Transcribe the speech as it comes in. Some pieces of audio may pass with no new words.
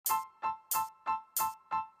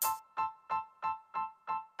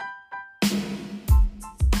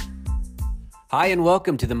Hi, and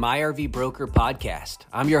welcome to the MyRV Broker podcast.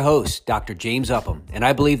 I'm your host, Dr. James Upham, and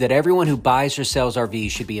I believe that everyone who buys or sells RVs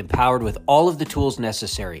should be empowered with all of the tools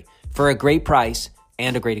necessary for a great price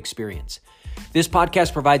and a great experience. This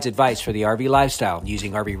podcast provides advice for the RV lifestyle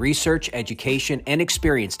using RV research, education, and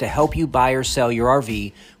experience to help you buy or sell your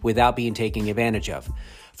RV without being taken advantage of.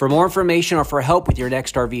 For more information or for help with your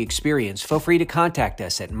next RV experience, feel free to contact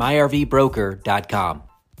us at myrvbroker.com.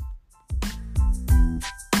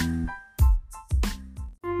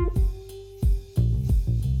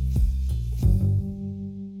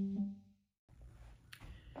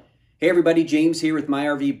 Hey everybody, James here with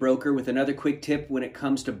MyRV Broker with another quick tip when it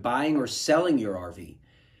comes to buying or selling your RV.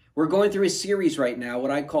 We're going through a series right now, what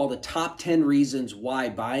I call the top 10 reasons why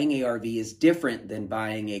buying a RV is different than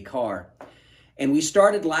buying a car. And we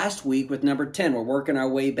started last week with number 10. We're working our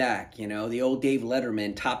way back, the old Dave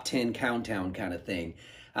Letterman top 10 countdown kind of thing.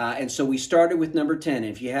 And so we started with number 10. And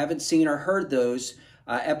if you haven't seen or heard those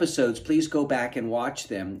episodes, please go back and watch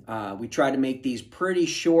them. We try to make these pretty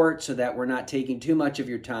short so that we're not taking too much of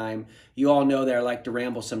your time. You all know that I like to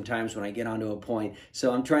ramble sometimes when I get onto a point.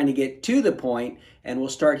 So I'm trying to get to the point, and we'll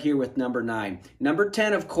start here with number 9. Number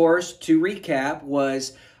 10, of course, to recap,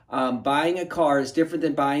 was buying a car is different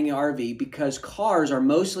than buying an RV because cars are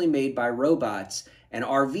mostly made by robots and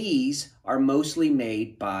RVs are mostly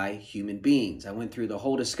made by human beings. I went through the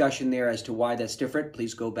whole discussion there as to why that's different.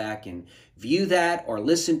 Please go back and view that or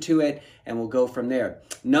listen to it, and we'll go from there.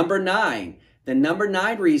 Number 9. The number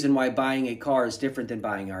 9 reason why buying a car is different than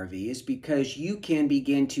buying an RV is because you can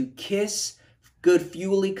begin to kiss good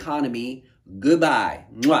fuel economy goodbye.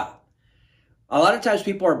 Mwah. A lot of times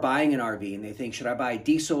people are buying an RV and they think, should I buy a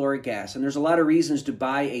diesel or a gas? And there's a lot of reasons to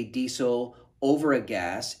buy a diesel over a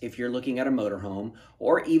gas if you're looking at a motorhome,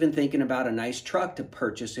 or even thinking about a nice truck to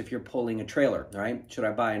purchase if you're pulling a trailer, right? Should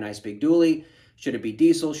I buy a nice big dually? Should it be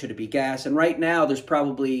diesel? Should it be gas? And right now there's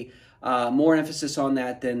probably more emphasis on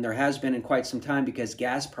that than there has been in quite some time because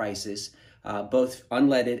gas prices, both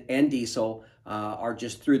unleaded and diesel, are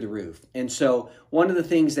just through the roof. And so one of the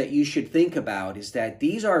things that you should think about is that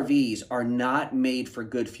these RVs are not made for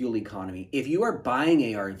good fuel economy. If you are buying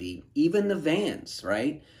a RV, even the vans,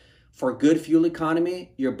 right? For good fuel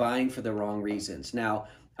economy, you're buying for the wrong reasons. Now,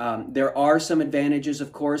 there are some advantages,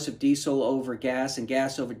 of course, of diesel over gas and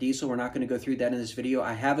gas over diesel. We're not going to go through that in this video.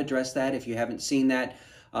 I have addressed that. If you haven't seen that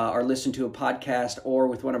or listened to a podcast or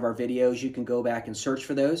with one of our videos, you can go back and search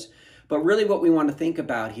for those. But really what we want to think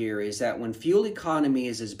about here is that when fuel economy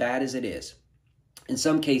is as bad as it is, in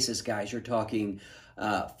some cases, guys, you're talking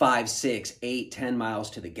 5, 6, 8, 10 miles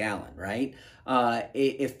to the gallon, right?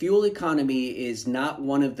 If fuel economy is not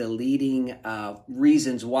one of the leading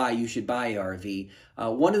reasons why you should buy an RV,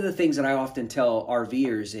 one of the things that I often tell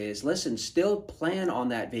RVers is, listen, still plan on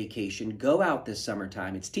that vacation. Go out this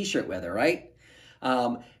summertime. It's t-shirt weather, right?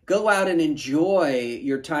 Go out and enjoy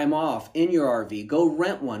your time off in your RV. Go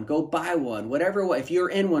rent one, go buy one, whatever. If you're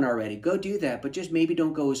in one already, go do that, but just maybe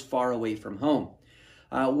don't go as far away from home.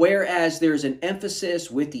 Whereas there's an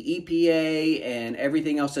emphasis with the EPA and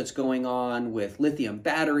everything else that's going on with lithium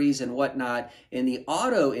batteries and whatnot in the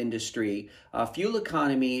auto industry, fuel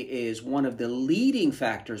economy is one of the leading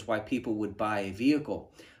factors why people would buy a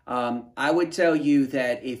vehicle. I would tell you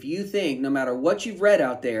that if you think, no matter what you've read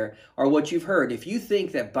out there or what you've heard, if you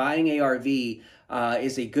think that buying a RV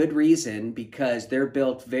is a good reason because they're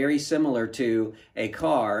built very similar to a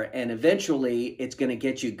car and eventually it's going to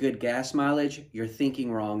get you good gas mileage, you're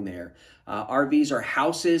thinking wrong there. RVs are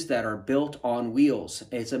houses that are built on wheels.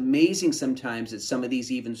 It's amazing sometimes that some of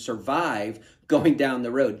these even survive going down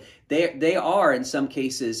the road. They are, in some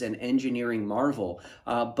cases, an engineering marvel,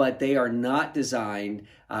 but they are not designed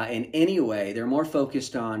in any way. They're more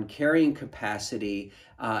focused on carrying capacity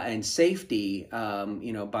and safety,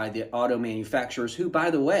 by the auto manufacturers who, by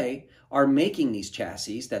the way, are making these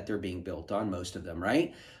chassis that they're being built on, most of them,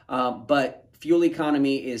 right? But fuel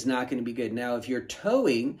economy is not going to be good. Now, if you're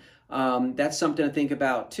towing, that's something to think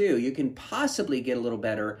about too. You can possibly get a little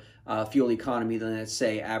better fuel economy than, let's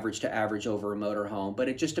say, average to average over a motorhome, but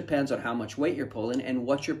it just depends on how much weight you're pulling and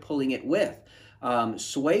what you're pulling it with.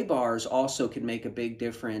 Sway bars also can make a big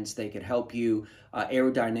difference. They could help you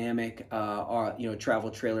aerodynamic, travel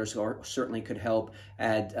trailers certainly could help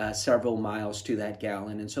add several miles to that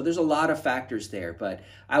gallon. And so there's a lot of factors there. But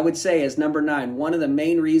I would say as number 9, one of the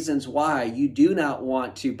main reasons why you do not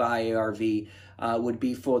want to buy an RV would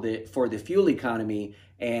be for the fuel economy.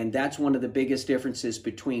 And that's one of the biggest differences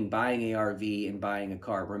between buying an RV and buying a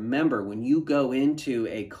car. Remember, when you go into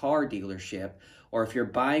a car dealership, or if you're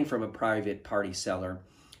buying from a private party seller,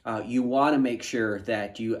 you want to make sure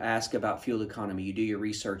that you ask about fuel economy. You do your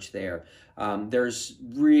research there. There's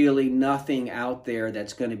really nothing out there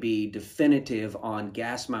that's going to be definitive on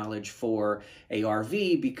gas mileage for a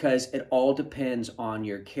RV because it all depends on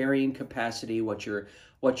your carrying capacity, what you're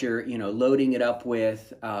loading it up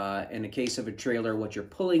with. In the case of a trailer, what you're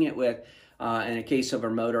pulling it with. In a case of a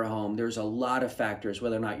motorhome, there's a lot of factors,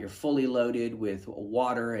 whether or not you're fully loaded with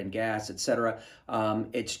water and gas, etc.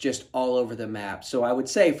 It's just all over the map. So I would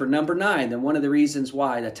say for number 9, then one of the reasons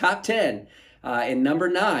why the top 10 in number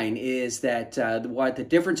 9 is that what the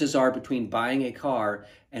differences are between buying a car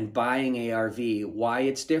and buying a RV. Why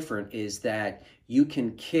it's different is that you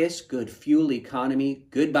can kiss good fuel economy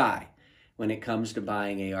goodbye when it comes to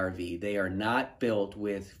buying a RV. They are not built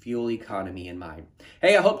with fuel economy in mind.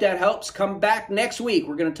 Hey, I hope that helps. Come back next week.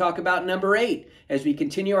 We're going to talk about number 8 as we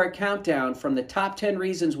continue our countdown from the top 10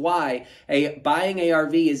 reasons why buying a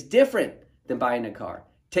RV is different than buying a car.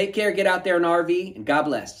 Take care, get out there in RV, and God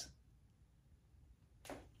bless.